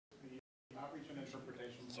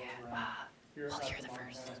interpretation program here at the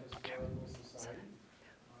Montana Historical Society.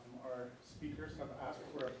 Our speakers have asked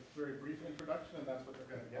for a very brief introduction, and that's what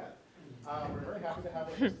they're going to get. We're very happy to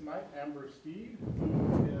have with us tonight Amber Steed,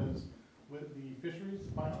 who is with the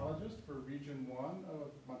Fisheries Biologist for Region 1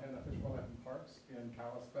 of Montana Fish, Wildlife, and Parks in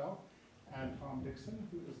Kalispell, and Tom Dickson,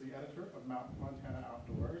 who is the editor of Montana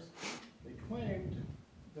Outdoors. They claimed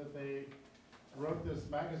that they wrote this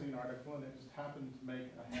magazine article and it just happened to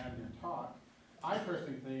make a handy talk. I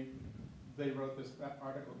personally think they wrote that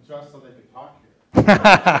article just so they could talk here.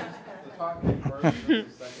 The talk came first, and the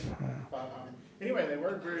second. But anyway, they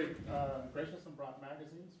were very gracious and brought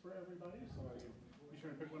magazines for everybody, so be sure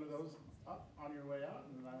to pick one of those up on your way out,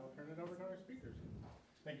 and then I will turn it over to our speakers.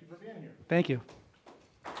 Thank you for being here. Thank you.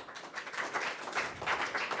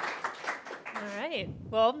 All right.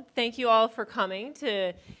 Well, thank you all for coming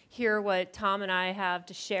to hear what Tom and I have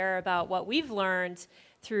to share about what we've learned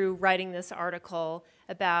through writing this article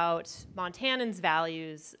about Montanans'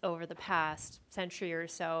 values over the past century or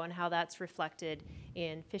so and how that's reflected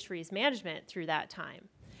in fisheries management through that time.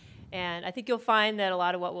 And I think you'll find that a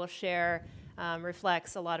lot of what we'll share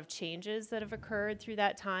reflects a lot of changes that have occurred through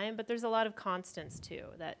that time, but there's a lot of constants too,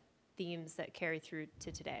 that themes that carry through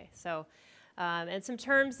to today. So. And some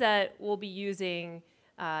terms that we'll be using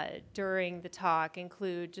during the talk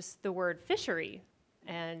include just the word fishery,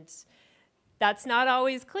 and that's not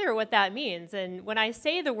always clear what that means. And when I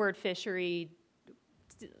say the word fishery,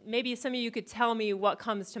 maybe some of you could tell me what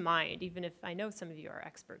comes to mind, even if I know some of you are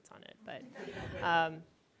experts on it. But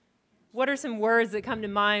what are some words that come to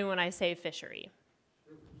mind when I say fishery?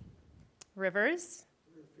 Rivers.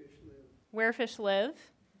 Where fish live.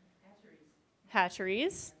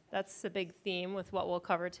 Hatcheries. That's a big theme with what we'll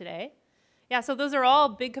cover today. Yeah, so those are all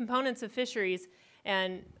big components of fisheries.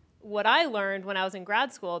 And what I learned when I was in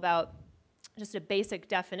grad school about just a basic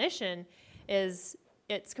definition is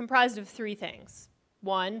it's comprised of three things.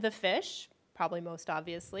 One, the fish, probably most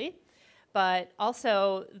obviously, but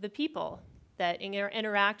also the people that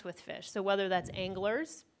interact with fish. So whether that's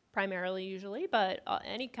anglers, primarily usually, but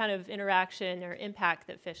any kind of interaction or impact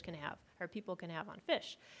that fish can have, or people can have on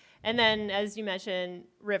fish. And then, as you mentioned,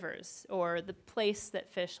 rivers, or the place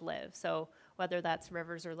that fish live. So whether that's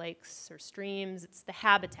rivers or lakes or streams, it's the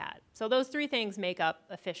habitat. So those three things make up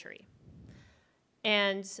a fishery.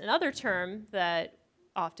 And another term that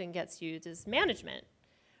often gets used is management,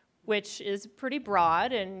 which is pretty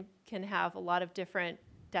broad and can have a lot of different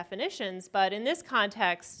definitions. But in this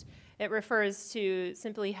context, it refers to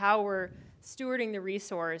simply how we're stewarding the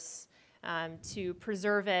resource to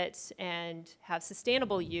preserve it and have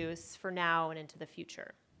sustainable use for now and into the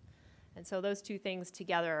future. And so those two things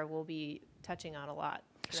together we'll be touching on a lot.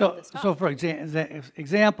 So for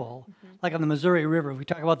example, like on the Missouri River, if we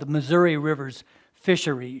talk about the Missouri River's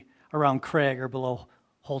fishery around Craig or below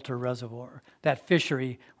Holter Reservoir, that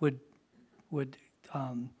fishery would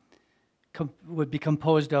be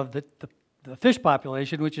composed of the fish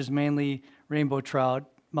population, which is mainly rainbow trout,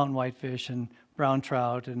 mountain whitefish, and brown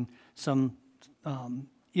trout, and some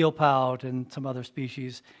eel pout and some other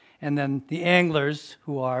species, and then the anglers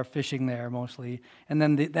who are fishing there mostly, and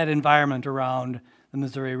then that environment around the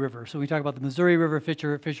Missouri River. So we talk about the Missouri River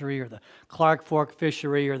fishery, or the Clark Fork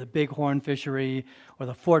fishery, or the Bighorn fishery, or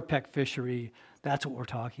the Fort Peck fishery. That's what we're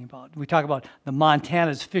talking about. We talk about the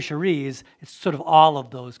Montana's fisheries, it's sort of all of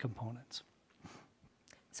those components.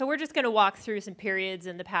 So we're just going to walk through some periods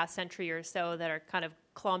in the past century or so that are kind of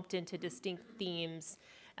clumped into distinct themes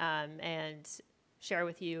and share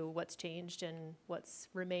with you what's changed and what's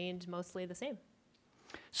remained mostly the same.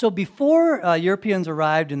 So before Europeans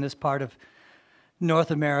arrived in this part of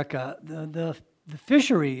North America, the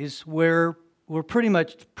fisheries were pretty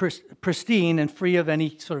much pristine and free of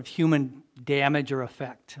any sort of human damage or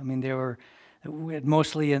effect. I mean, we had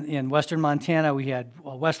mostly in western Montana, we had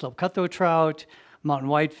West Slope cutthroat trout, mountain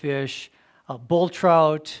whitefish, bull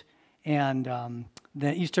trout, and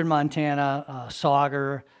the eastern Montana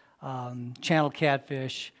sauger, channel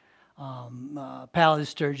catfish, pallid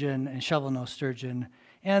sturgeon, and shovel-nosed sturgeon.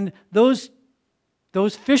 And those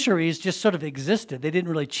fisheries just sort of existed. They didn't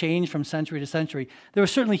really change from century to century. There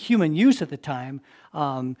was certainly human use at the time.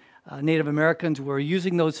 Native Americans were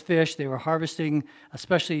using those fish. They were harvesting,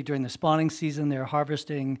 especially during the spawning season, they were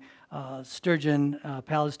harvesting sturgeon,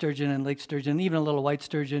 pallid sturgeon and lake sturgeon, even a little white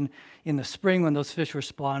sturgeon in the spring when those fish were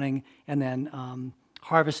spawning, and then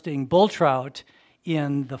harvesting bull trout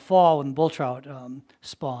in the fall when bull trout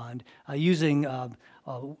spawned, using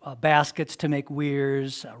baskets to make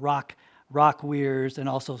weirs, rock rock weirs, and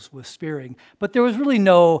also with spearing. But there was really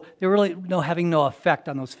no having no effect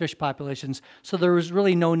on those fish populations. So there was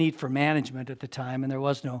really no need for management at the time, and there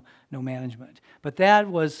was no management. But that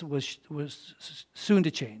was soon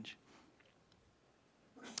to change.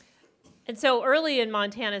 And so early in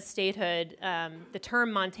Montana's statehood, the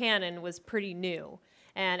term Montanan was pretty new.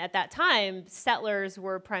 And at that time, settlers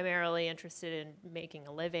were primarily interested in making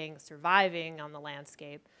a living, surviving on the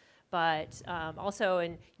landscape, but also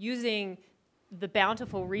in using the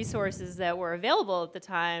bountiful resources that were available at the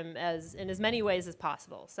time in as many ways as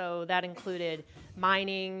possible. So that included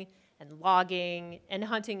mining and logging and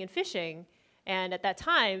hunting and fishing. And at that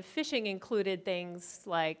time, fishing included things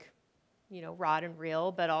like, rod and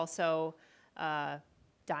reel, but also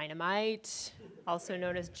dynamite, also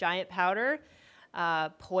known as giant powder,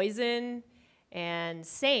 poison, and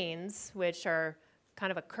seines, which are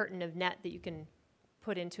kind of a curtain of net that you can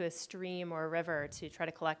put into a stream or a river to try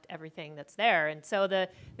to collect everything that's there. And so the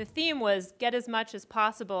theme was get as much as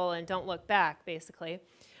possible and don't look back, basically.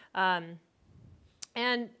 And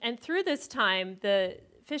through this time, the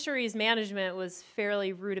fisheries management was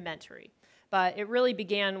fairly rudimentary. But it really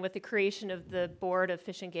began with the creation of the Board of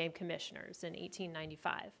Fish and Game Commissioners in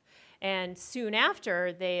 1895. And soon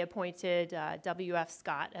after, they appointed W.F.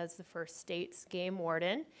 Scott as the first state's game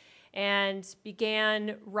warden and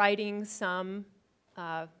began writing some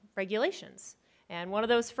regulations. And one of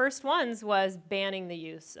those first ones was banning the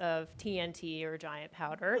use of TNT, or giant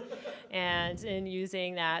powder, and in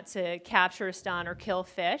using that to capture, stun, or kill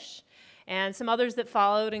fish. And some others that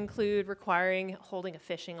followed include requiring holding a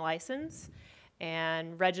fishing license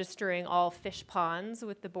and registering all fish ponds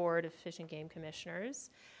with the Board of Fish and Game Commissioners.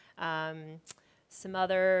 Some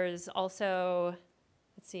others also,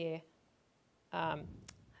 let's see, I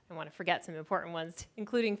want to forget some important ones,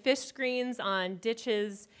 including fish screens on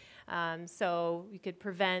ditches, so you could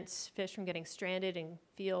prevent fish from getting stranded in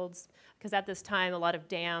fields, because at this time a lot of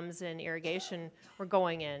dams and irrigation were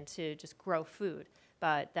going in to just grow food,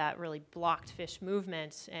 but that really blocked fish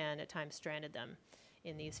movement and at times stranded them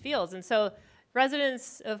in these fields. And so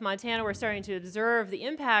residents of Montana were starting to observe the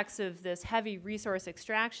impacts of this heavy resource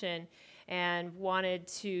extraction and wanted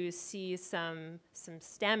to see some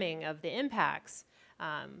stemming of the impacts.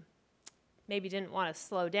 Maybe didn't want to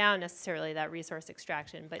slow down necessarily that resource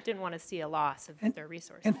extraction, but didn't want to see a loss of their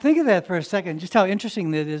resources. And think of that for a second, just how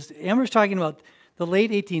interesting that is. Amber's talking about the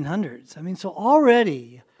late 1800s. I mean, so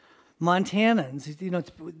already Montanans,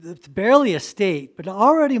 it's barely a state, but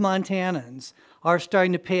already Montanans are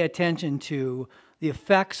starting to pay attention to the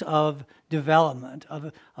effects of development,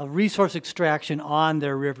 of resource extraction on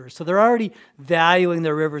their rivers. So they're already valuing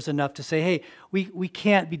their rivers enough to say, hey, we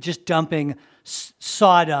can't be just dumping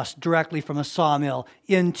sawdust directly from a sawmill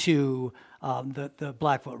into the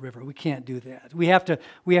Blackfoot River. We can't do that. We have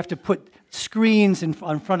to put screens in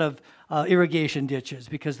front of irrigation ditches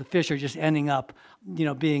because the fish are just ending up,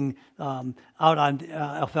 being out on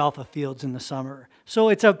alfalfa fields in the summer. So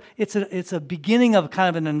it's a beginning of kind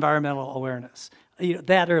of an environmental awareness.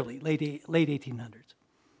 That early, late 1800s.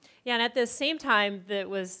 Yeah, and at the same time, that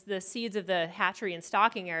was the seeds of the hatchery and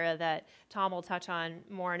stocking era that Tom will touch on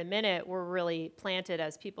more in a minute were really planted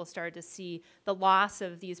as people started to see the loss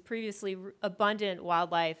of these previously abundant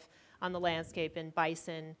wildlife on the landscape, and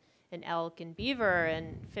bison and elk and beaver,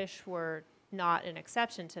 and fish were not an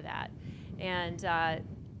exception to that. And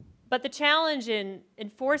but the challenge in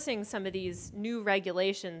enforcing some of these new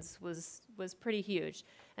regulations was pretty huge.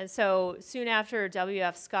 And so soon after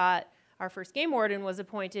W.F. Scott, our first game warden, was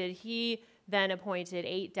appointed, he then appointed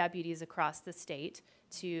 8 deputies across the state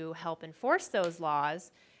to help enforce those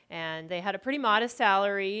laws. And they had a pretty modest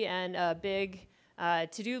salary and a big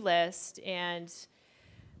to-do list, and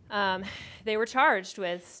they were charged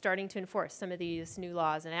with starting to enforce some of these new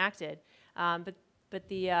laws enacted. But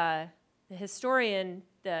the historian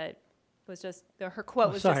that was just, her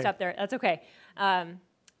quote was just up there. That's okay.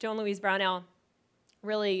 Joan Louise Brownell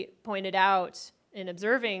really pointed out in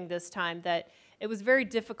observing this time that it was very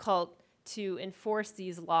difficult to enforce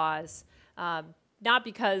these laws, not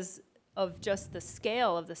because of just the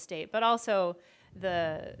scale of the state, but also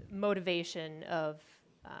the motivation of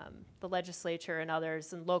the legislature and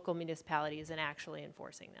others and local municipalities in actually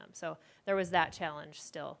enforcing them. So there was that challenge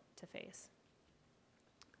still to face.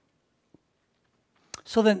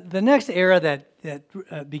 So the next era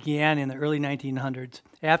that began in the early 1900s,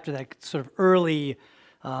 after that sort of early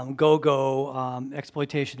go-go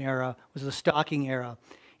exploitation era, was the stocking era.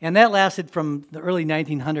 And that lasted from the early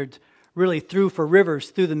 1900s really for rivers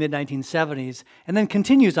through the mid-1970s, and then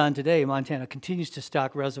continues on today. Montana continues to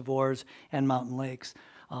stock reservoirs and mountain lakes.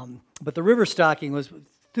 But the river stocking was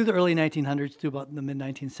through the early 1900s, through about the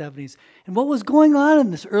mid-1970s. And what was going on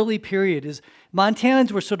in this early period is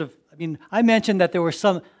Montanans were sort of, I mean, I mentioned that there were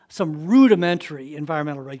some rudimentary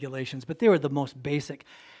environmental regulations, but they were the most basic.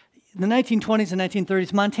 In the 1920s and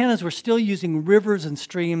 1930s, Montanans were still using rivers and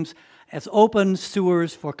streams as open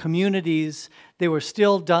sewers for communities. There were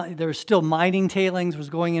still mining tailings was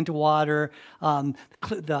going into water.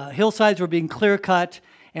 The hillsides were being clear cut,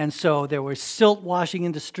 and so there was silt washing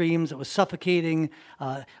into streams that was suffocating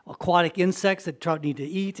aquatic insects that trout need to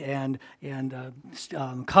eat, and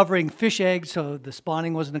covering fish eggs so the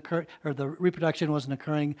spawning wasn't occurring, or the reproduction wasn't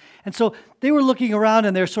occurring. And so they were looking around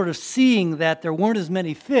and they're sort of seeing that there weren't as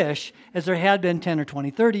many fish as there had been 10 or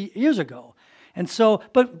 20, 30 years ago. And so,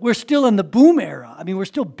 but we're still in the boom era. I mean, we're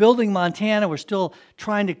still building Montana. We're still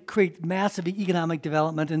trying to create massive economic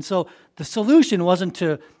development. And so the solution wasn't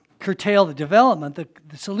to curtail the development.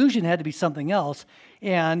 The solution had to be something else.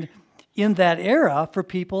 And in that era, for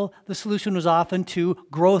people, the solution was often to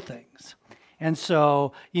grow things. And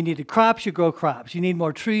so you needed crops, you grow crops. You need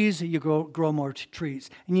more trees, you grow more trees.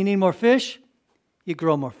 And you need more fish, you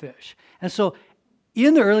grow more fish. And so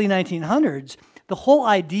in the early 1900s, the whole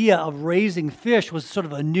idea of raising fish was sort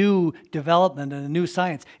of a new development and a new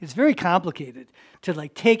science. It's very complicated to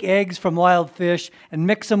like take eggs from wild fish and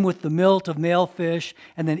mix them with the milt of male fish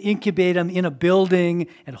and then incubate them in a building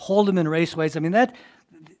and hold them in raceways. I mean, that,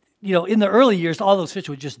 you know, in the early years, all those fish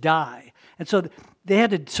would just die. And so they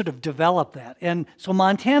had to sort of develop that. And so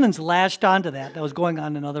Montanans latched onto that was going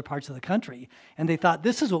on in other parts of the country. And they thought,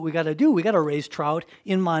 this is what we got to do. We got to raise trout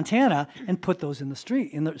in Montana and put those in the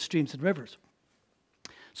streams and rivers.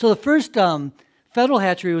 So the first federal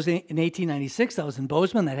hatchery was in 1896. That was in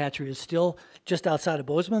Bozeman. That hatchery is still just outside of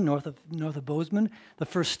Bozeman, north of Bozeman. The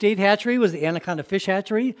first state hatchery was the Anaconda Fish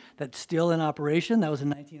Hatchery. That's still in operation. That was in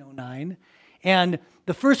 1909. And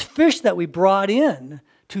the first fish that we brought in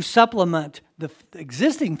to supplement the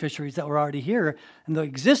existing fisheries that were already here, and the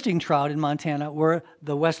existing trout in Montana were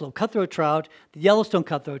the West Lobe cutthroat trout, the Yellowstone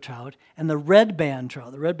cutthroat trout, and the red band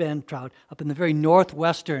trout up in the very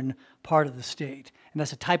northwestern part of the state. And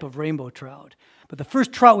that's a type of rainbow trout. But the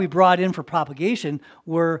first trout we brought in for propagation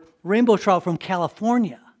were rainbow trout from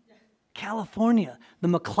California. California, the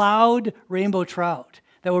McLeod rainbow trout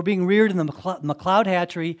that were being reared in the McLeod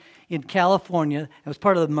hatchery in California. It was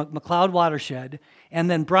part of the McLeod watershed. And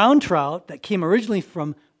then brown trout that came originally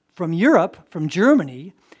from Europe, from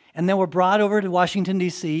Germany, and then were brought over to Washington,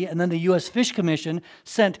 D.C., and then the U.S. Fish Commission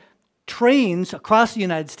sent trains across the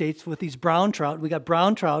United States with these brown trout. We got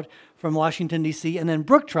brown trout from Washington, D.C., and then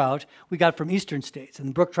brook trout we got from eastern states.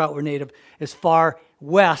 And brook trout were native as far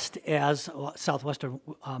west as southwestern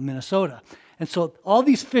Minnesota. And so all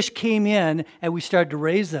these fish came in, and we started to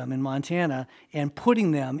raise them in Montana and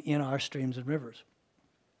putting them in our streams and rivers.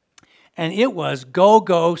 And it was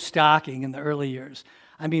go stocking in the early years.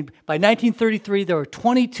 I mean, by 1933, there were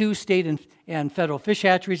 22 state and federal fish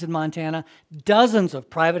hatcheries in Montana, dozens of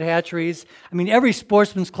private hatcheries. I mean, every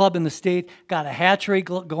sportsman's club in the state got a hatchery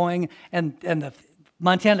going, and the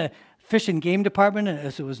Montana Fish and Game Department,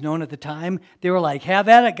 as it was known at the time, they were like, have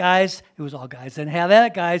at it, guys. It was all guys then, have at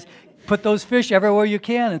it, guys. Put those fish everywhere you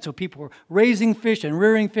can. And so people were raising fish and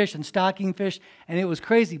rearing fish and stocking fish, and it was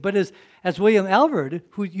crazy. But as William Alvord,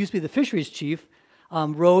 who used to be the fisheries chief,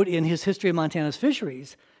 wrote in his History of Montana's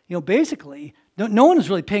Fisheries, you know, basically, no one is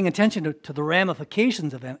really paying attention to the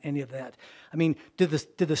ramifications of any of that. I mean, did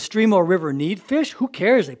the stream or river need fish? Who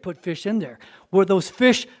cares? They put fish in there. Were those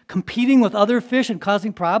fish competing with other fish and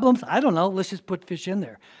causing problems? I don't know. Let's just put fish in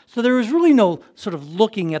there. So there was really no sort of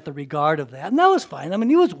looking at the regard of that. And that was fine. I mean,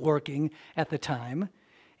 he was working at the time.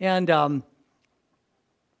 And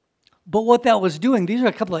but what that was doing, these are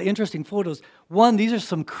a couple of interesting photos. One, these are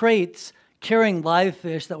some crates carrying live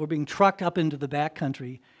fish that were being trucked up into the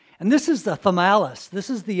backcountry. And this is the Thamalis. This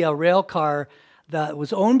is the rail car that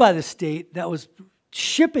was owned by the state that was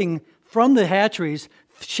shipping from the hatcheries,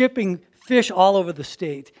 shipping fish all over the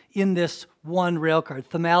state in this one rail car.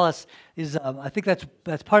 Thamalis is, I think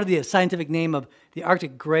that's part of the scientific name of the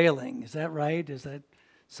Arctic grayling. Is that right? Is that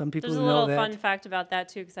some people There's who know that? There's a little fun fact about that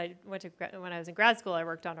too, because when I was in grad school, I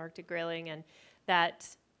worked on Arctic grayling, and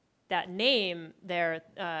that name there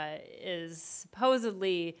is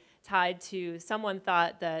supposedly tied to someone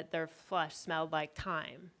thought that their flesh smelled like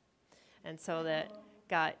thyme, and so that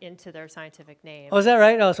got into their scientific name. Oh, is that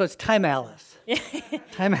right? Oh, so it's Thymalis.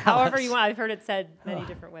 Thymalis. However you want. I've heard it said many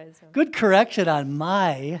different ways. So. Good correction on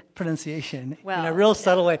my pronunciation in a Well, real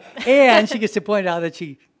subtle way. And she gets to point out that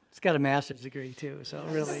she's got a master's degree too. So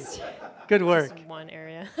really, good work. Just one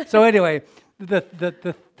area. So anyway, one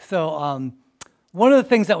of the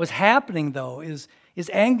things that was happening though is is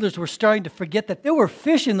anglers were starting to forget that there were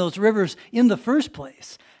fish in those rivers in the first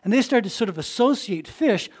place. And they started to sort of associate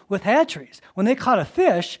fish with hatcheries. When they caught a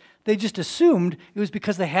fish, they just assumed it was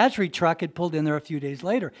because the hatchery truck had pulled in there a few days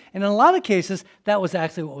later. And in a lot of cases, that was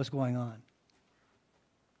actually what was going on.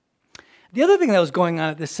 The other thing that was going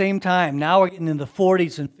on at the same time, now we're getting into the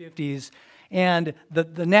 40s and 50s, and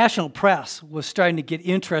the national press was starting to get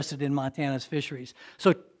interested in Montana's fisheries.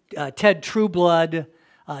 So Ted Trueblood,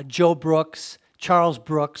 Joe Brooks, Charles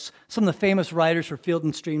Brooks, some of the famous writers for Field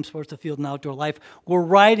and Stream Sports, The Field and Outdoor Life, were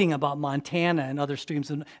writing about Montana and other streams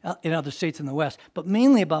in other states in the West, but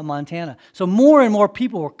mainly about Montana. So more and more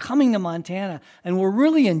people were coming to Montana and were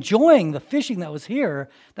really enjoying the fishing that was here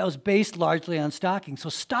that was based largely on stocking. So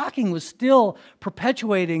stocking was still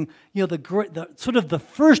perpetuating, the sort of the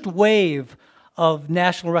first wave of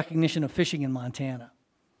national recognition of fishing in Montana.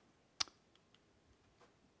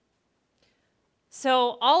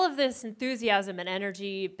 So all of this enthusiasm and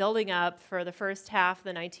energy building up for the first half of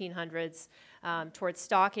the 1900s towards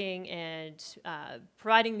stocking and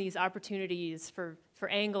providing these opportunities for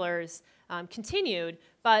anglers continued,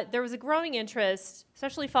 but there was a growing interest,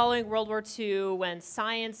 especially following World War II, when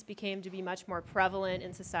science became to be much more prevalent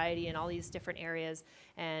in society in all these different areas,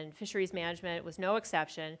 and fisheries management was no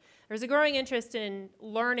exception. There was a growing interest in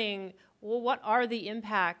learning, well, what are the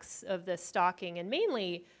impacts of this stocking, and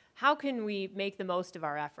mainly, how can we make the most of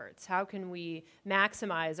our efforts? How can we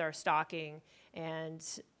maximize our stocking and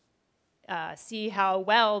see how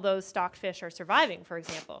well those stocked fish are surviving, for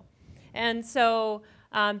example? And so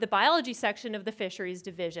the biology section of the Fisheries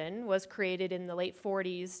Division was created in the late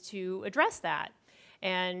 40s to address that.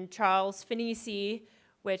 And Charles Finney,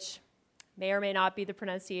 which may or may not be the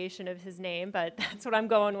pronunciation of his name, but that's what I'm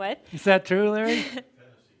going with. Is that true, Larry?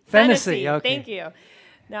 Fennessy, okay. Thank you.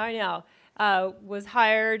 Now I know. Was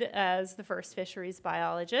hired as the first fisheries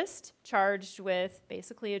biologist, charged with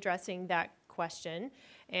basically addressing that question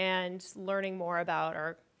and learning more about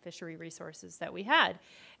our fishery resources that we had.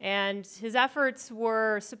 And his efforts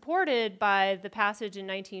were supported by the passage in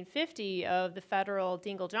 1950 of the federal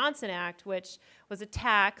Dingell-Johnson Act, which was a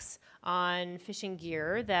tax on fishing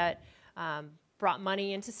gear that brought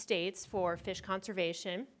money into states for fish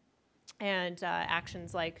conservation and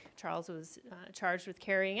actions like Charles was charged with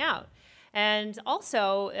carrying out. And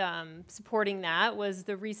also supporting that was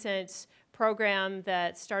the recent program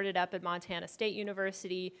that started up at Montana State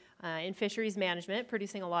University in fisheries management,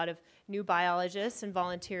 producing a lot of new biologists and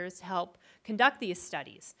volunteers to help conduct these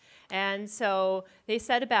studies. And so they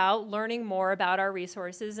set about learning more about our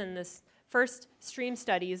resources, and this first stream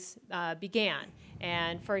studies began.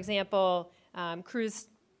 And for example, crews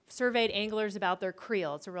surveyed anglers about their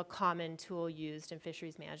creel. It's a real common tool used in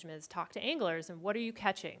fisheries management, is talk to anglers and what are you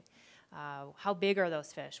catching? How big are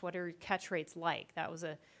those fish? What are your catch rates like? That was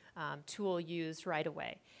a tool used right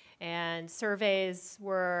away. And surveys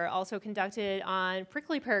were also conducted on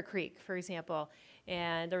Prickly Pear Creek, for example.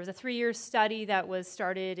 And there was a 3-year study that was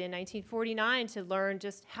started in 1949 to learn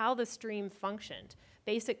just how the stream functioned.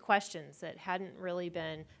 Basic questions that hadn't really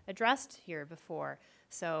been addressed here before.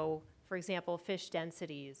 So, for example, fish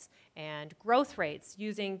densities and growth rates,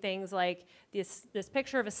 using things like this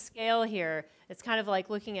picture of a scale here. It's kind of like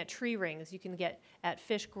looking at tree rings. You can get at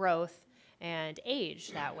fish growth and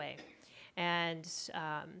age that way. And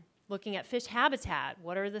looking at fish habitat.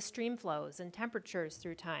 What are the stream flows and temperatures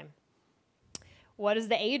through time? What is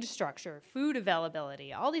the age structure, food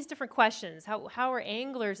availability, all these different questions. How are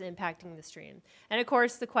anglers impacting the stream? And of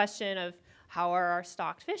course, the question of how are our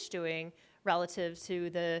stocked fish doing relative to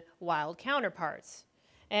the wild counterparts.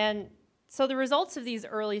 And so the results of these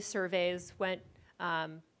early surveys went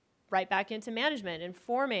right back into management,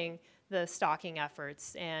 informing the stocking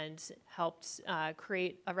efforts, and helped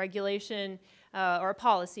create a regulation or a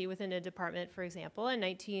policy within a department, for example, in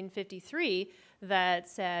 1953 that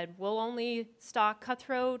said we'll only stock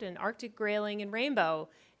cutthroat and Arctic grayling and rainbow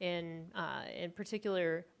in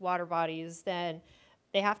particular water bodies. Then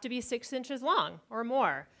they have to be 6 inches long or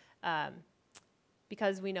more.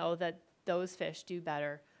 Because we know that those fish do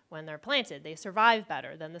better when they're planted. They survive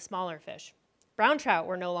better than the smaller fish. Brown trout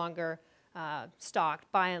were no longer stocked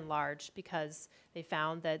by and large because they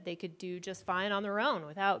found that they could do just fine on their own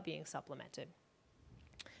without being supplemented.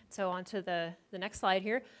 So on to the next slide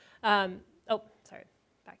here. Back,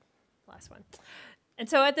 last one. And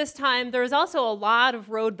so at this time, there was also a lot of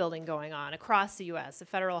road building going on across the U.S. The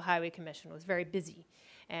Federal Highway Commission was very busy,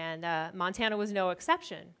 and Montana was no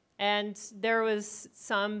exception. And there was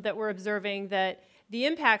some that were observing that the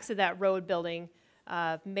impacts of that road building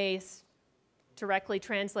may directly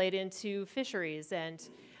translate into fisheries. And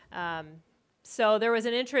so there was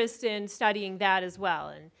an interest in studying that as well.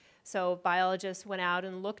 And So biologists went out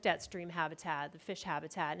and looked at stream habitat, the fish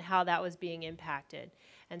habitat, and how that was being impacted.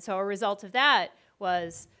 And so a result of that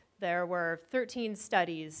was there were 13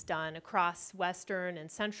 studies done across western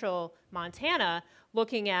and central Montana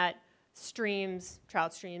looking at streams,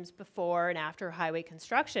 trout streams, before and after highway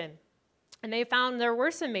construction. And they found there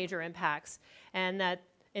were some major impacts, and that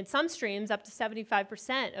in some streams up to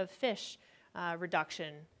 75% of fish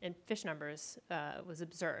reduction in fish numbers was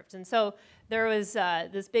observed. And so there was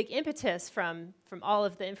this big impetus from all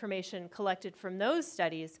of the information collected from those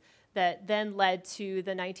studies that then led to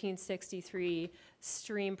the 1963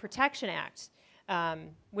 Stream Protection Act,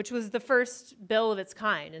 which was the first bill of its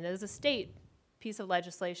kind, and it was a state piece of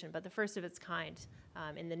legislation, but the first of its kind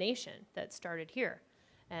in the nation that started here.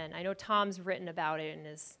 And I know Tom's written about it and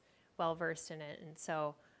is well versed in it, and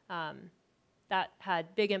so that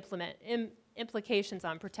had big implications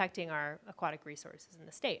on protecting our aquatic resources in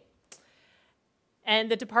the state.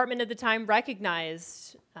 And the department at the time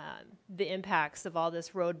recognized the impacts of all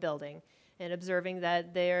this road building and observing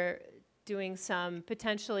that they're doing some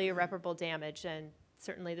potentially irreparable damage, and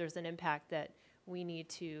certainly there's an impact that we need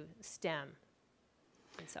to stem.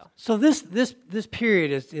 And so this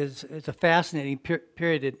period is a fascinating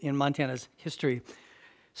period in Montana's history.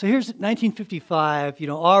 So here's 1955,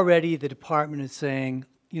 already the department is saying,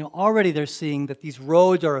 already they're seeing that these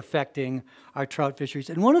roads are affecting our trout fisheries.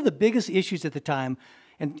 And one of the biggest issues at the time,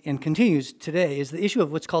 and continues today, is the issue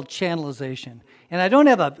of what's called channelization. And I don't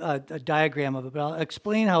have a diagram of it, but I'll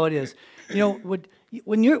explain how it is.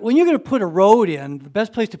 When you're going to put a road in, the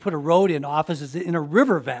best place to put a road in often is in a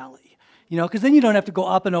river valley, because then you don't have to go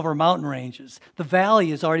up and over mountain ranges. The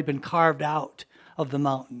valley has already been carved out of the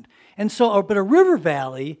mountain. And so, but a river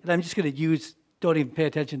valley, and I'm just going to use, don't even pay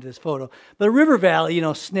attention to this photo, but a river valley,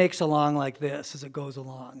 snakes along like this as it goes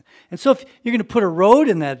along. And so if you're going to put a road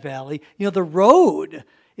in that valley, the road,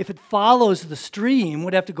 if it follows the stream,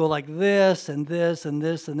 would have to go like this and this and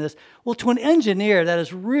this and this. Well, to an engineer, that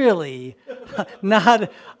is really not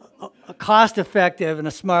a cost-effective and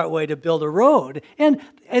a smart way to build a road. And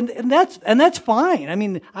that's fine. I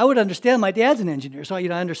mean, I would understand. My dad's an engineer, so I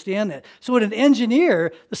understand that. So with an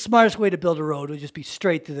engineer, the smartest way to build a road would just be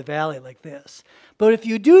straight through the valley like this. But if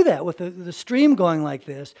you do that with the stream going like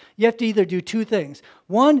this, you have to either do two things.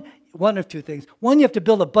 One of two things. One, you have to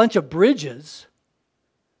build a bunch of bridges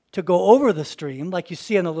to go over the stream, like you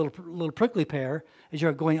see on the little prickly pear as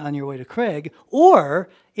you're going on your way to Craig, or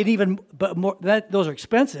those are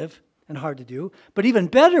expensive and hard to do. But even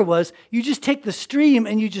better was you just take the stream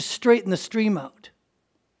and you just straighten the stream out.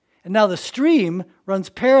 And now the stream runs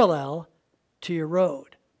parallel to your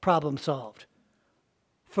road. Problem solved.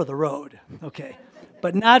 For the road, okay.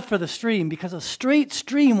 But not for the stream, because a straight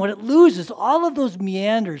stream, what it loses, all of those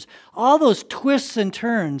meanders, all those twists and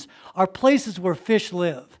turns are places where fish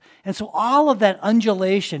live. And so all of that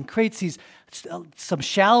undulation creates some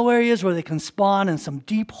shallow areas where they can spawn and some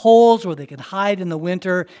deep holes where they can hide in the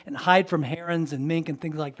winter and hide from herons and mink and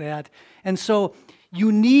things like that. And so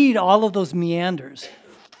you need all of those meanders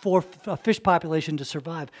for a fish population to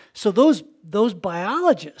survive. So those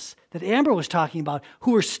biologists that Amber was talking about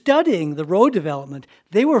who were studying the road development,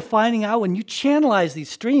 they were finding out when you channelize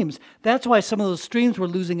these streams, that's why some of those streams were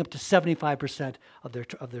losing up to 75% of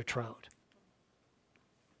their trout.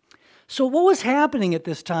 So what was happening at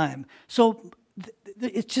this time? So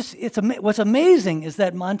what's amazing is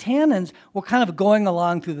that Montanans were kind of going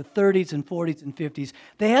along through the 30s and 40s and 50s.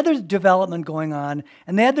 They had their development going on,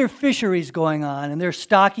 and they had their fisheries going on, and they're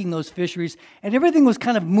stocking those fisheries, and everything was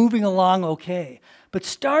kind of moving along okay. But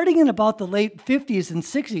starting in about the late 50s and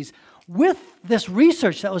 60s, with this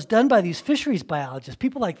research that was done by these fisheries biologists,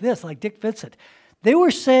 people like this, like Dick Vincent, they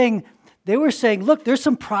were saying, look, there's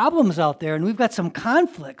some problems out there, and we've got some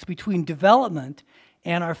conflicts between development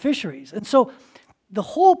and our fisheries. And so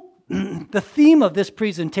the theme of this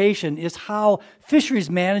presentation is how fisheries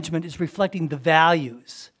management is reflecting the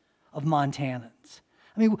values of Montanans.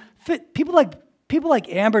 I mean, people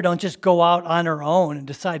like Amber don't just go out on her own and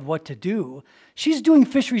decide what to do. She's doing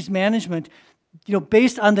fisheries management,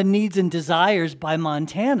 based on the needs and desires by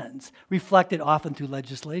Montanans, reflected often through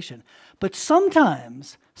legislation. But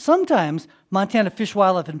sometimes Montana Fish,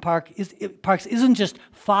 Wildlife, and Parks isn't just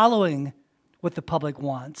following what the public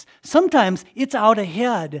wants. Sometimes it's out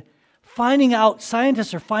ahead,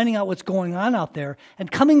 scientists are finding out what's going on out there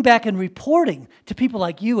and coming back and reporting to people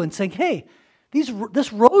like you and saying, hey,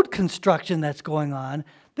 this road construction that's going on,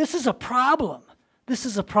 this is a problem. This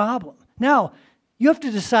is a problem. Now, you have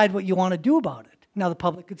to decide what you want to do about it. Now, the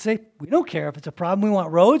public could say, we don't care if it's a problem. We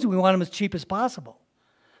want roads, and we want them as cheap as possible.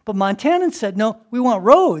 But Montanans said, no, we want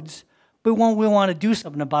roads, but we want to do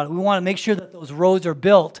something about it. We want to make sure that those roads are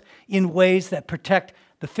built in ways that protect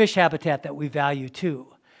the fish habitat that we value too.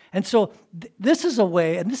 And so this is a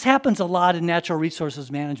way, and this happens a lot in natural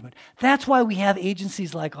resources management. That's why we have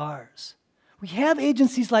agencies like ours. We have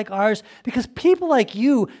agencies like ours because people like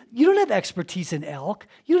you don't have expertise in elk.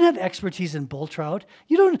 You don't have expertise in bull trout.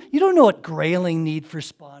 You don't know what grayling need for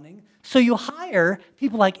spawning. So you hire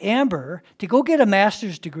people like Amber to go get a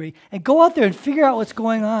master's degree and go out there and figure out what's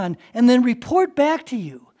going on and then report back to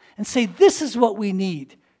you and say, this is what we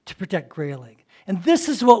need to protect grayling. And this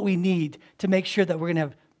is what we need to make sure that we're going to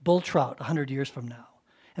have bull trout 100 years from now.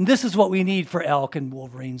 And this is what we need for elk and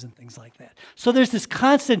wolverines and things like that. So there's this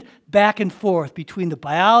constant back and forth between the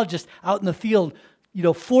biologists out in the field,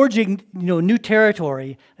 forging, new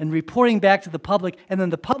territory and reporting back to the public, and then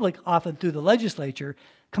the public, often through the legislature,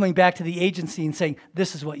 coming back to the agency and saying,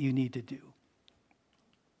 this is what you need to do.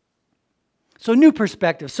 So new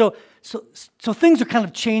perspective. So things are kind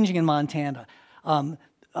of changing in Montana.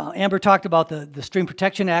 Amber talked about the Stream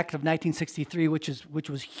Protection Act of 1963, which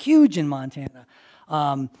was huge in Montana.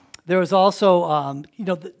 There was also,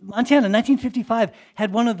 Montana in 1955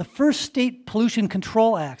 had one of the first state pollution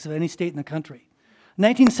control acts of any state in the country. In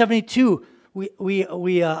 1972,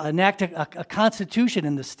 we enact a constitution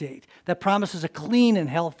in the state that promises a clean and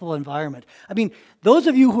healthful environment. I mean, those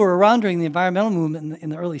of you who were around during the environmental movement in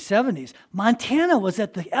the early 70s, Montana was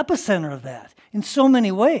at the epicenter of that in so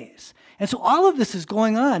many ways. And so all of this is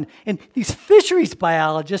going on, and these fisheries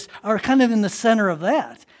biologists are kind of in the center of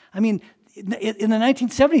that. I mean, in the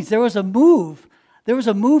 1970s, there was a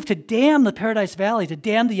move to dam the Paradise Valley, to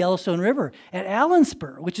dam the Yellowstone River at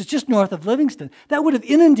Allenspur, which is just north of Livingston. That would have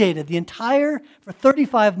inundated for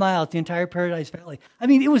 35 miles, the entire Paradise Valley. I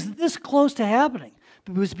mean, it was this close to happening.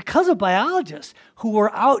 But it was because of biologists who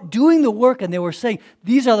were out doing the work, and they were saying,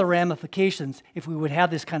 these are the ramifications if we would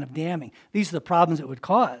have this kind of damming. These are the problems it would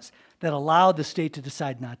cause that allowed the state to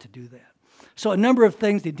decide not to do that. So a number of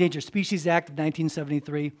things, the Endangered Species Act of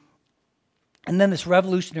 1973, and then this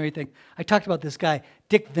revolutionary thing. I talked about this guy,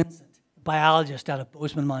 Dick Vincent, biologist out of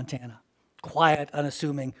Bozeman, Montana. Quiet,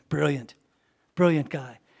 unassuming, brilliant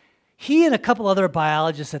guy. He and a couple other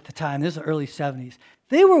biologists at the time, this is the early 70s,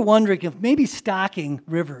 they were wondering if maybe stocking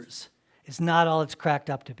rivers is not all it's cracked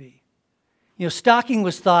up to be. Stocking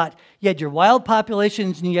was thought, you had your wild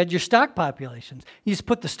populations and you had your stock populations. You just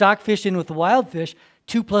put the stock fish in with the wild fish,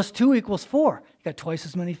 2 + 2 = 4. You got twice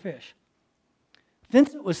as many fish.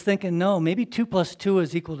 Vincent was thinking, no, maybe 2 + 2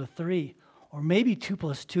 is equal to 3, or maybe 2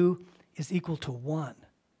 + 2 is equal to 1.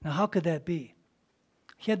 Now, how could that be?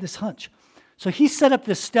 He had this hunch. So he set up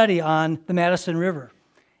this study on the Madison River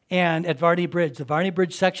and at Varney Bridge, the Varney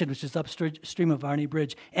Bridge section, which is upstream of Varney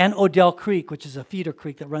Bridge, and Odell Creek, which is a feeder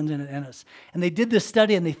creek that runs into Ennis. And they did this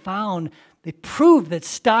study, and they proved that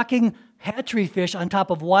stocking hatchery fish on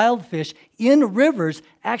top of wild fish in rivers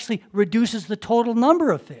actually reduces the total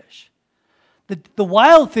number of fish. The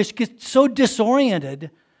wild fish get so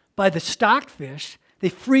disoriented by the stock fish, they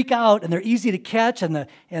freak out and they're easy to catch, and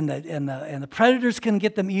the predators can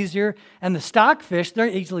get them easier. And the stock fish, they're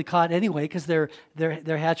easily caught anyway because they're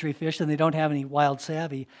hatchery fish and they don't have any wild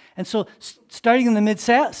savvy. And so starting in the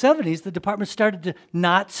mid-70s, the department started to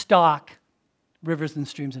not stock rivers and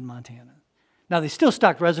streams in Montana. Now, they still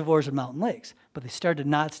stocked reservoirs and mountain lakes, but they started to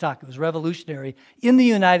not stock. It was revolutionary in the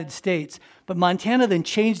United States. But Montana then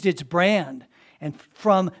changed its brand. And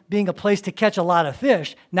from being a place to catch a lot of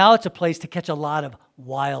fish, now it's a place to catch a lot of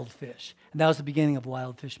wild fish. And that was the beginning of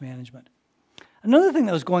wild fish management. Another thing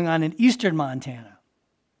that was going on in eastern Montana.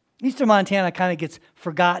 Eastern Montana kind of gets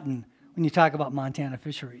forgotten when you talk about Montana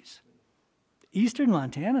fisheries. Eastern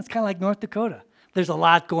Montana, it's kind of like North Dakota. There's a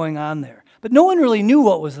lot going on there. But no one really knew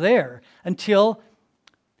what was there until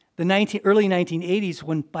the early 1980s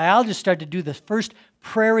when biologists started to do the first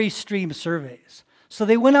prairie stream surveys. So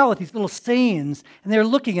they went out with these little seines, and they were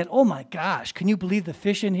looking at, oh my gosh, can you believe the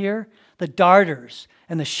fish in here? The darters,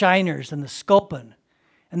 and the shiners, and the sculpin,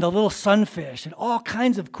 and the little sunfish, and all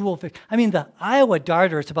kinds of cool fish. I mean, the Iowa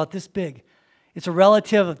darter, it's about this big. It's a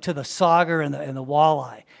relative to the sauger and the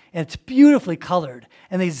walleye, and it's beautifully colored,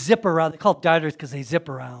 and they zip around. They call it darters because they zip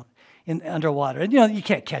around underwater. And, you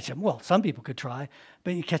can't catch them. Well, some people could try,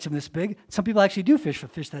 but you catch them this big. Some people actually do fish for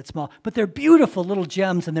fish that small, but they're beautiful little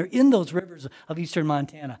gems, and they're in those rivers of eastern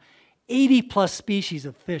Montana. 80+ species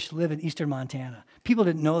of fish live in eastern Montana. People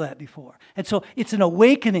didn't know that before. And so it's an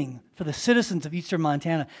awakening for the citizens of eastern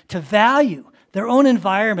Montana to value their own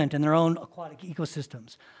environment and their own aquatic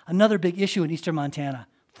ecosystems. Another big issue in eastern Montana,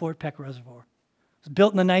 Fort Peck Reservoir. It was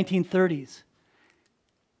built in the 1930s.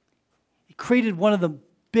 It created one of the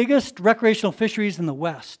biggest recreational fisheries in the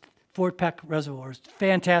West. Fort Peck Reservoirs,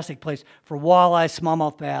 fantastic place for walleye,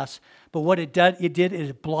 smallmouth bass. But what it did is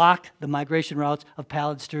it blocked the migration routes of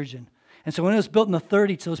pallid sturgeon. And so when it was built in the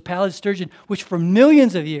 30s, those pallid sturgeon, which for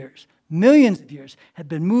millions of years, had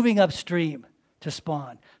been moving upstream to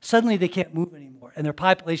spawn. Suddenly they can't move anymore, and their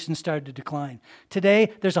population started to decline.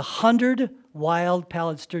 Today, there's 100 wild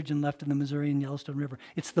pallid sturgeon left in the Missouri and Yellowstone River.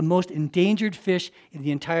 It's the most endangered fish in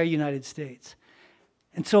the entire United States.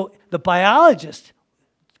 And so the biologists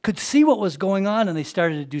could see what was going on, and they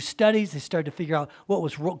started to do studies. They started to figure out what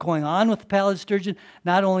was going on with the pallid sturgeon,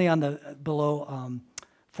 not only on the below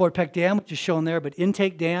Fort Peck Dam, which is shown there, but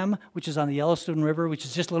Intake Dam, which is on the Yellowstone River, which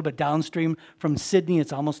is just a little bit downstream from Sydney.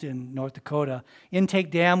 It's almost in North Dakota. Intake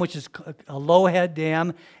Dam, which is a low-head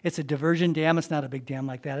dam. It's a diversion dam. It's not a big dam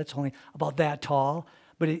like that. It's only about that tall.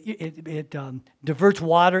 But it diverts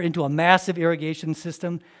water into a massive irrigation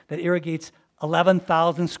system that irrigates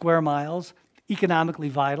 11,000 square miles, economically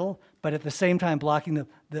vital, but at the same time blocking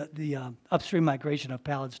the upstream migration of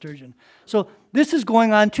pallid sturgeon. So this is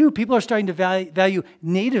going on too. People are starting to value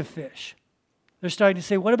native fish. They're starting to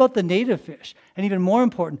say, what about the native fish? And even more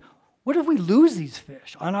important, what if we lose these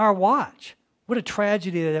fish on our watch? What a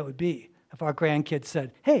tragedy that would be if our grandkids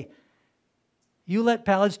said, hey, you let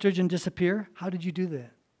pallid sturgeon disappear? How did you do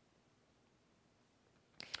that?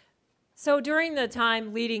 So during the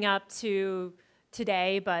time leading up to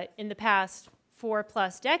today, but in the past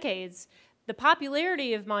 4+ decades, the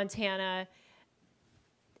popularity of Montana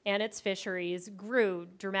and its fisheries grew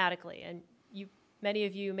dramatically. And many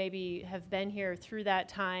of you maybe have been here through that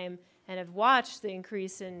time and have watched the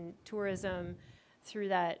increase in tourism through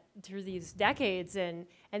these decades and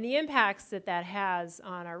the impacts that has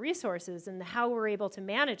on our resources and how we're able to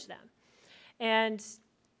manage them. And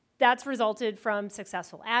that's resulted from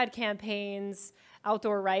successful ad campaigns,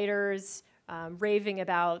 outdoor writers, raving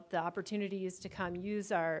about the opportunities to come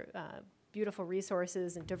use our beautiful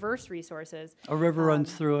resources and diverse resources. A river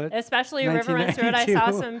runs through it. Especially a river runs through it. I 1992.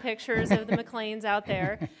 saw some pictures of the McLeans out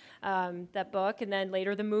there, that book, and then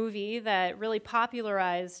later the movie that really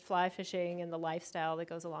popularized fly fishing and the lifestyle that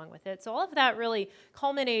goes along with it. So all of that really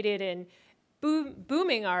culminated in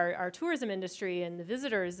booming our tourism industry and the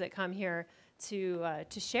visitors that come here to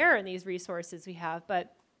share in these resources we have.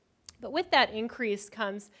 But with that increase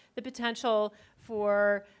comes the potential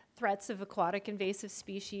for threats of aquatic invasive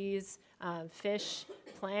species, fish,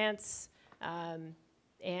 plants,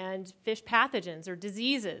 and fish pathogens or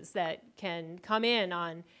diseases that can come in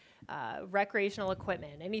on recreational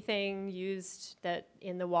equipment, anything used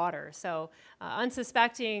in the water. So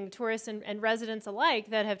unsuspecting tourists and residents alike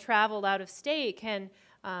that have traveled out of state can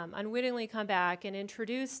unwittingly come back and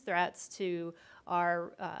introduce threats to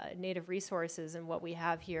our native resources and what we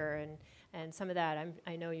have here, and some of that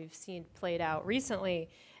I know you've seen played out recently.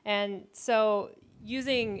 And so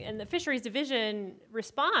and the Fisheries Division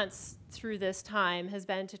response through this time has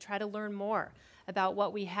been to try to learn more about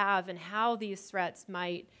what we have and how these threats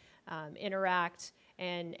might interact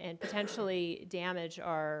and potentially damage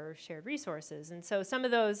our shared resources. And so some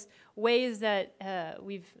of those ways that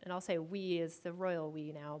and I'll say we as the royal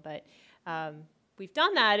we now, but we've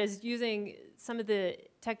done that is using some of the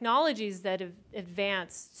technologies that have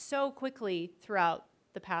advanced so quickly throughout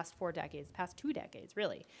the past 2 decades,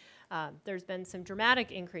 really. There's been some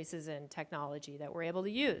dramatic increases in technology that we're able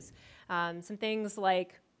to use. Some things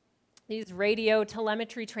like these radio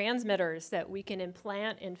telemetry transmitters that we can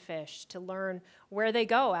implant in fish to learn where they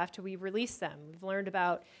go after we release them. We've learned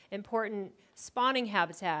about important spawning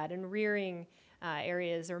habitat and rearing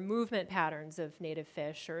areas or movement patterns of native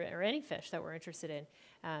fish or any fish that we're interested in.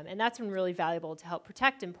 And that's been really valuable to help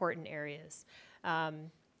protect important areas.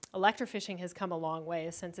 Electrofishing has come a long way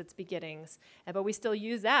since its beginnings, but we still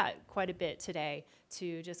use that quite a bit today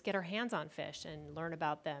to just get our hands on fish and learn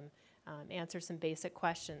about them, answer some basic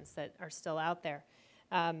questions that are still out there.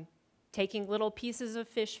 Taking little pieces of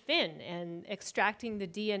fish fin and extracting the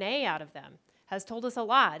DNA out of them has told us a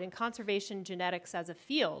lot, and conservation genetics as a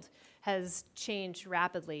field has changed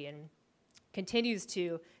rapidly and continues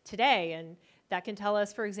to today, and that can tell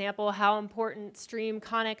us, for example, how important stream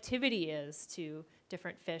connectivity is to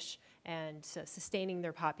different fish and sustaining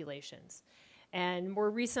their populations. And more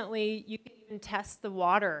recently, you can even test the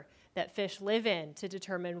water that fish live in to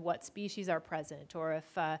determine what species are present or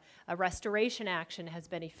if a restoration action has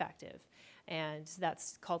been effective. And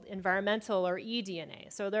that's called environmental or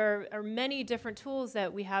eDNA. So there are many different tools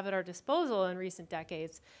that we have at our disposal in recent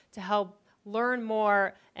decades to help learn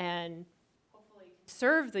more and hopefully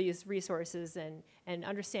serve these resources and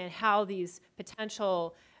understand how these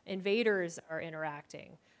potential invaders are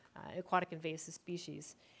interacting, aquatic invasive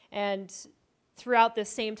species. And throughout this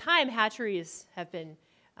same time, hatcheries have been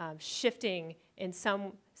shifting in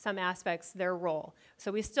some aspects their role.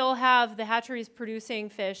 So we still have the hatcheries producing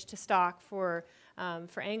fish to stock for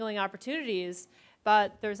angling opportunities,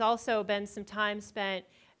 but there's also been some time spent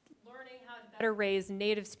learning how to better raise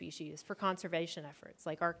native species for conservation efforts,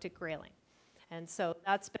 like Arctic grayling. And so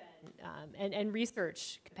that's been, and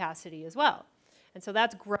research capacity as well. And so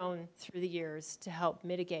that's grown through the years to help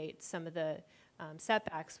mitigate some of the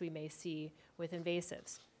setbacks we may see with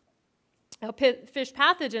invasives. Now, fish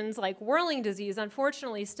pathogens like whirling disease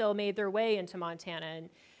unfortunately still made their way into Montana, and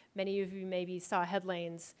many of you maybe saw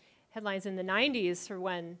headlines in the 90s for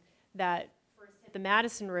when that first hit the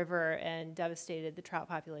Madison River and devastated the trout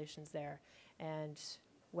populations there. And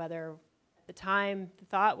whether at the time the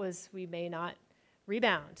thought was we may not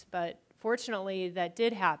rebound, but fortunately that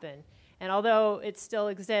did happen. And although it still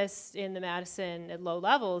exists in the Madison at low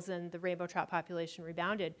levels and the rainbow trout population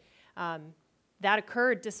rebounded, that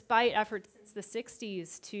occurred despite efforts since the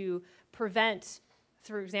 60s to prevent,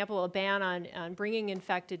 for example, a ban on bringing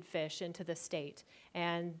infected fish into the state.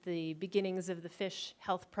 And the beginnings of the fish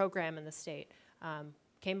health program in the state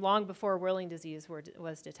came long before whirling disease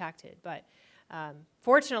was detected. But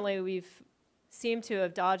fortunately, we've seemed to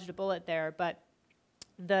have dodged a bullet there. But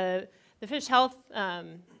the fish health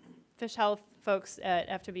folks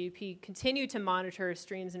at FWP continue to monitor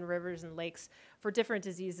streams and rivers and lakes for different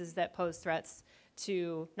diseases that pose threats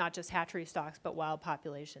to not just hatchery stocks, but wild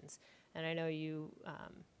populations. And I know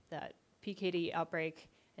that PKD outbreak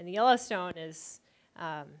in the Yellowstone is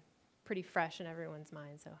pretty fresh in everyone's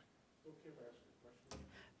mind. So, Okay, if I ask you a question?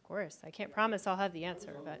 of course, I can't promise I'll have the answer,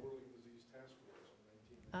 I was on but the Whirling Disease Task Force in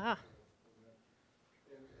 1990.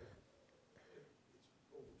 And it's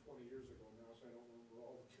over 20 years ago now, so I don't remember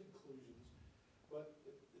all the conclusions. But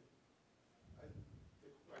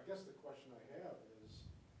I guess the question I have is,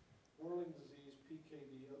 whirling disease,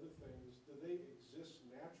 PKD, other things, do they exist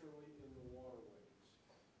naturally in the waterways?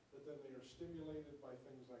 But then they are stimulated by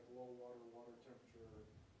things like low water temperature,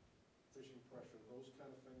 fishing pressure, those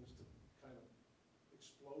kind of things to kind of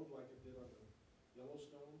explode like it did on the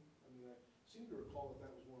Yellowstone? I mean, I seem to recall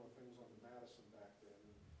that was one of the things on the Madison back then.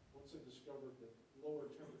 Once they discovered that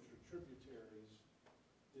lower temperature tributaries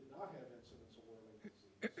did not have incidents of whirling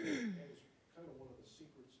disease, that was kind of one of the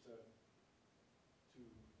secrets to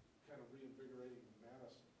kind of reinvigorating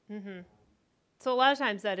Madison. mm-hmm. So a lot of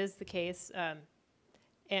times that is the case,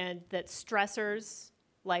 and that stressors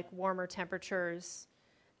like warmer temperatures,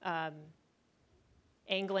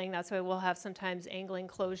 angling, that's why we'll have sometimes angling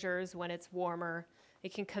closures when it's warmer.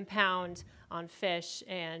 It can compound on fish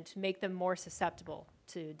and make them more susceptible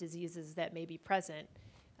to diseases that may be present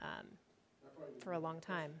for a long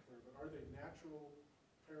time. But are they natural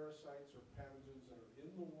parasites or pathogens that are in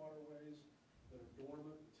the waterways that are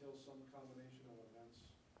dormant until some combination of events?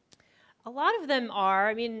 A lot of them are.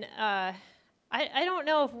 I mean, I don't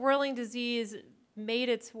know if whirling disease made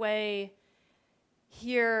its way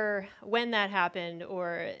here when that happened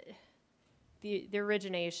or the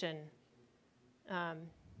origination.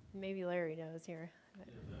 Maybe Larry knows here. Yeah,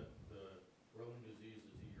 the whirling disease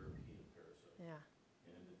is a European parasite. Yeah.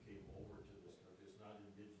 And it came over to this country. It's not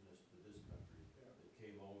indigenous to this country. Yeah. It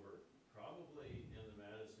came over probably in the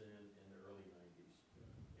Madison in the early 90s.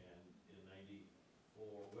 And in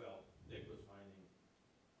 94, well, Nick was finding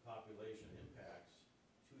population impacts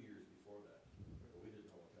 2 years before that. But we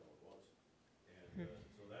didn't know what the hell it was. And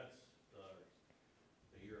so that's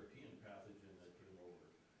a European pathogen that came over.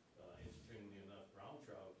 Interestingly enough, brown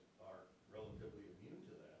trout are relatively immune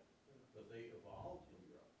to that, but they evolved in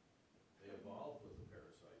Europe. They evolved with the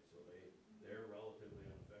parasite, so they're relatively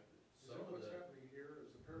unaffected. Is that what's happening here?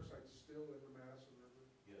 Is the parasite still in the Madison River?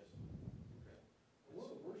 Yes. Okay. And one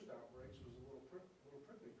of the worst outbreaks was a little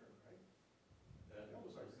prickly pear, right? That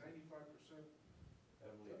was like 95%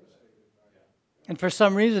 heavily devastated by it. Yeah. And for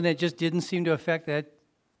some reason, it just didn't seem to affect that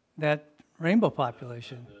rainbow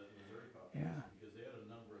population. The Missouri population, Yeah. because they had a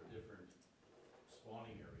number of different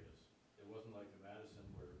spawning areas. It wasn't like the Madison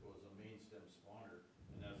where it was a main stem spawner,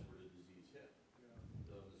 and that's where the disease hit. Yeah.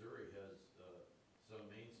 The Missouri has some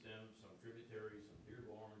main stem, some tributaries, some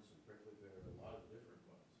dearborn, some prickly pear, a lot of different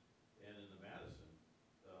ones. And in the Madison,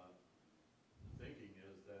 the thinking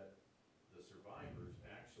is that the survivors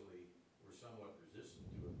actually were somewhat resistant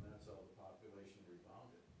to it, and that's how the population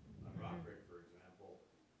rebounded. On Rock Creek, for example,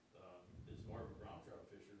 it's more of a brown trout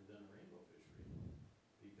fishery than a rainbow fishery,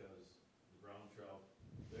 because the brown trout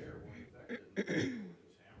there weren't affected, and the rainbow were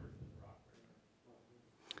just hammered in the Rock Creek.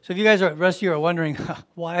 So if you guys are, rest of you are wondering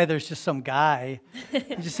why there's just some guy,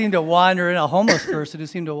 he just seemed to wander in, a homeless person who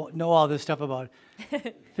seemed to know all this stuff about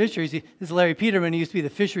fisheries. This is Larry Peterman. He used to be the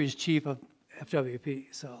fisheries chief FWP,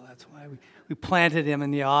 so that's why we planted him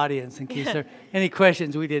in the audience in case there any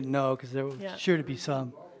questions we didn't know, because there were Yeah. sure to be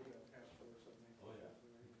some. I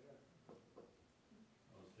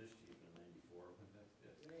was fish chief in '94, but that's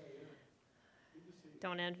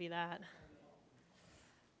Don't envy that.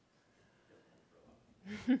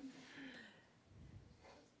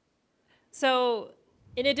 So,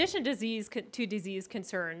 in addition to disease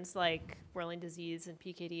concerns like whirling disease and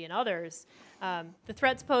PKD and others, the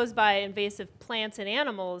threats posed by invasive plants and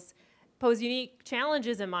animals pose unique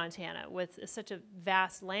challenges in Montana with such a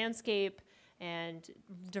vast landscape and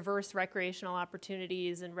diverse recreational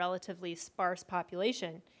opportunities and relatively sparse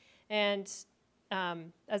population. And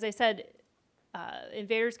as I said,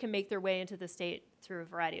 invaders can make their way into the state through a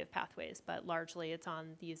variety of pathways, but largely it's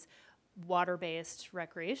on these water-based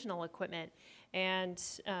recreational equipment. And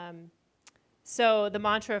so the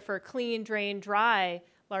mantra for clean, drain, dry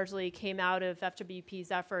largely came out of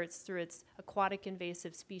FWP's efforts through its Aquatic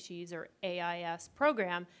Invasive Species, or AIS,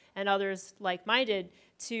 program, and others like-minded,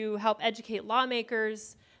 to help educate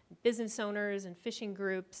lawmakers, business owners, and fishing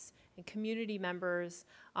groups, and community members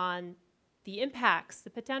on the impacts, the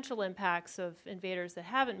potential impacts of invaders that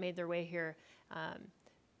haven't made their way here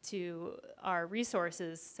to our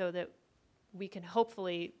resources, so that we can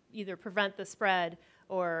hopefully either prevent the spread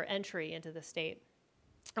or entry into the state.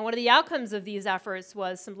 And one of the outcomes of these efforts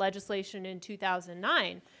was some legislation in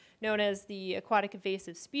 2009 known as the Aquatic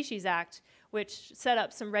Invasive Species Act, which set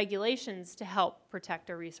up some regulations to help protect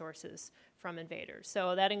our resources from invaders.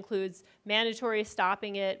 So that includes mandatory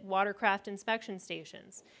stopping at watercraft inspection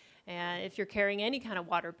stations, and if you're carrying any kind of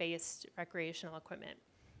water-based recreational equipment,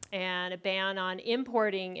 and a ban on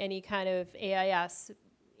importing any kind of AIS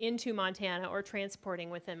into Montana or transporting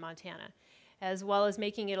within Montana, as well as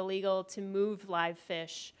making it illegal to move live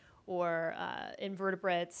fish or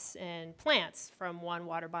invertebrates and plants from one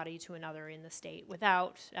water body to another in the state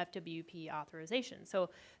without FWP authorization. So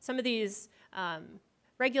some of these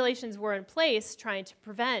regulations were in place trying to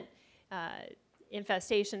prevent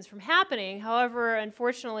infestations from happening. However,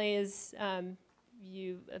 unfortunately, as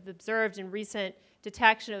you have observed in recent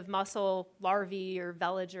detection of mussel larvae, or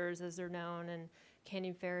veligers as they're known, in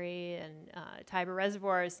Canyon Ferry and Tiber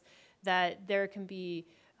reservoirs, that there can be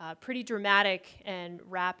pretty dramatic and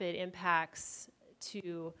rapid impacts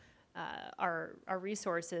to our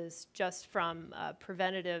resources just from a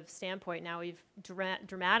preventative standpoint. Now we've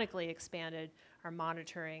dramatically expanded our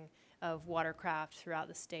monitoring of watercraft throughout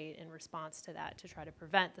the state in response to that, to try to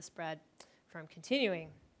prevent the spread from continuing.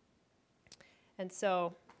 And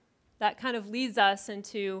so that kind of leads us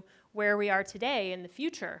into where we are today in the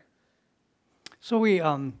future. So we're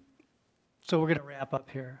going to wrap up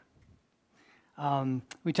here.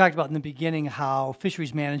 We talked about in the beginning how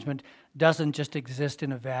fisheries management doesn't just exist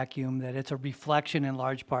in a vacuum, that it's a reflection in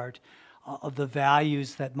large part of the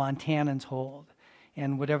values that Montanans hold.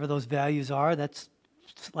 And whatever those values are, that's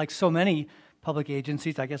like so many public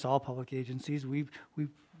agencies, I guess all public agencies, we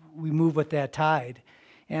move with that tide.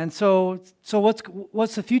 And so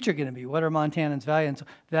what's the future going to be? What are Montanans'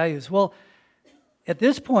 values? Well, at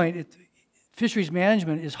this point, fisheries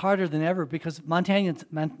management is harder than ever because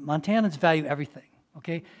Montanans value everything,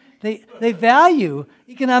 okay? They value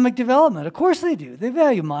economic development. Of course they do. They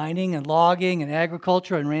value mining and logging and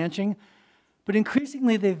agriculture and ranching, but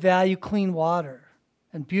increasingly they value clean water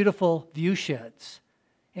and beautiful view sheds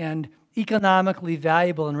and economically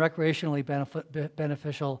valuable and recreationally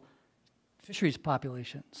beneficial fisheries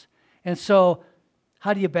populations. And so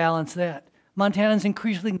how do you balance that? Montanans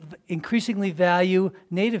increasingly value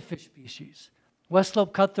native fish species, West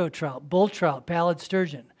Slope cutthroat trout, bull trout, pallid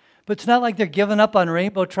sturgeon. But it's not like they're giving up on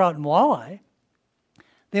rainbow trout and walleye.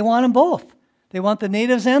 They want them both. They want the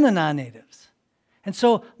natives and the non-natives. And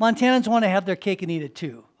so Montanans want to have their cake and eat it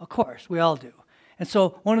too. Of course, we all do. And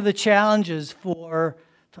so one of the challenges for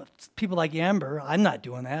people like Amber, I'm not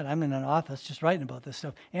doing that. I'm in an office just writing about this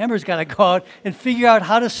stuff. Amber's got to go out and figure out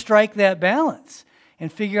how to strike that balance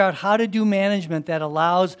and figure out how to do management that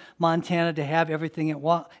allows Montana to have everything it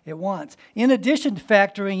wants. In addition to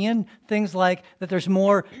factoring in things like that there's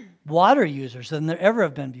more water users than there ever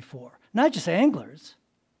have been before. Not just anglers,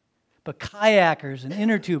 but kayakers and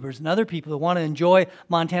inner tubers and other people who want to enjoy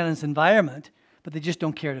Montana's environment, but they just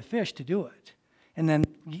don't care to fish to do it. And then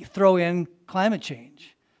you throw in climate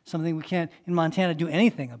change, something we can't in Montana do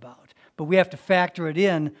anything about, but we have to factor it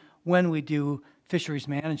in when we do fisheries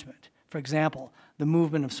management. For example, the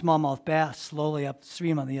movement of smallmouth bass slowly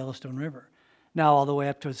upstream on the Yellowstone River. Now all the way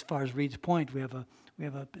up to as far as Reed's Point, we have a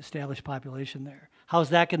established population there. How's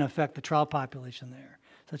that going to affect the trout population there?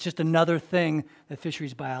 So it's just another thing that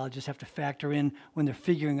fisheries biologists have to factor in when they're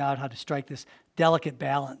figuring out how to strike this delicate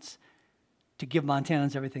balance to give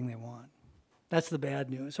Montanans everything they want. That's the bad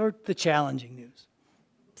news, or the challenging news.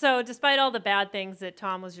 So despite all the bad things that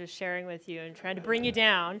Tom was just sharing with you and trying to bring you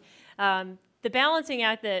down, the balancing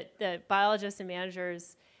act that biologists and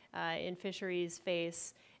managers in fisheries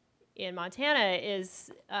face in Montana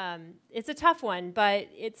is, it's a tough one, but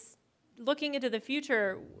it's looking into the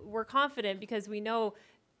future. We're confident because we know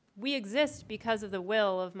we exist because of the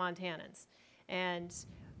will of Montanans. And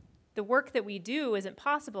the work that we do isn't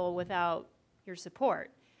possible without your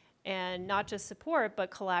support. And not just support,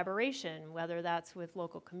 but collaboration, whether that's with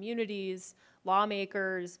local communities,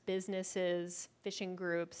 lawmakers, businesses, fishing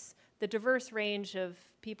groups. The diverse range of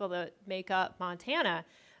people that make up Montana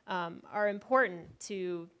are important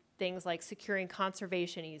to things like securing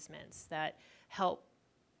conservation easements that help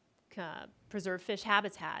preserve fish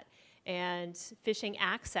habitat, and fishing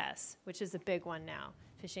access, which is a big one now,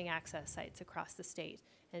 fishing access sites across the state,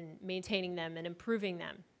 and maintaining them and improving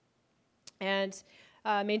them. And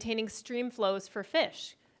maintaining stream flows for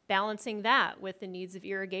fish, balancing that with the needs of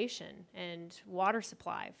irrigation and water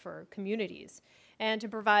supply for communities, and to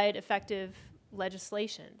provide effective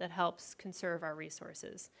legislation that helps conserve our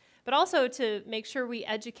resources. But also to make sure we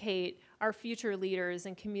educate our future leaders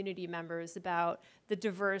and community members about the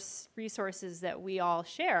diverse resources that we all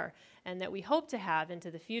share and that we hope to have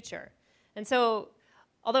into the future. And so,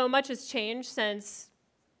 although much has changed since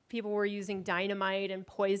people were using dynamite and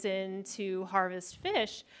poison to harvest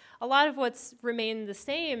fish, a lot of what's remained the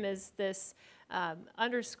same is this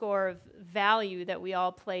underscore of value that we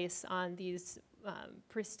all place on these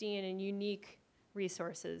pristine and unique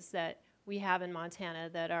resources that we have in Montana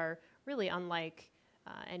that are really unlike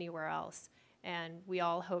anywhere else. And we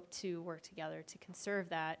all hope to work together to conserve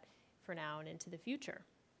that for now and into the future.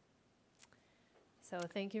 So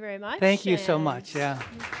thank you very much. Thank you so much, yeah.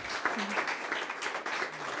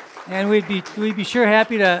 And we'd be sure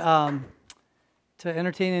happy to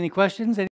entertain any questions.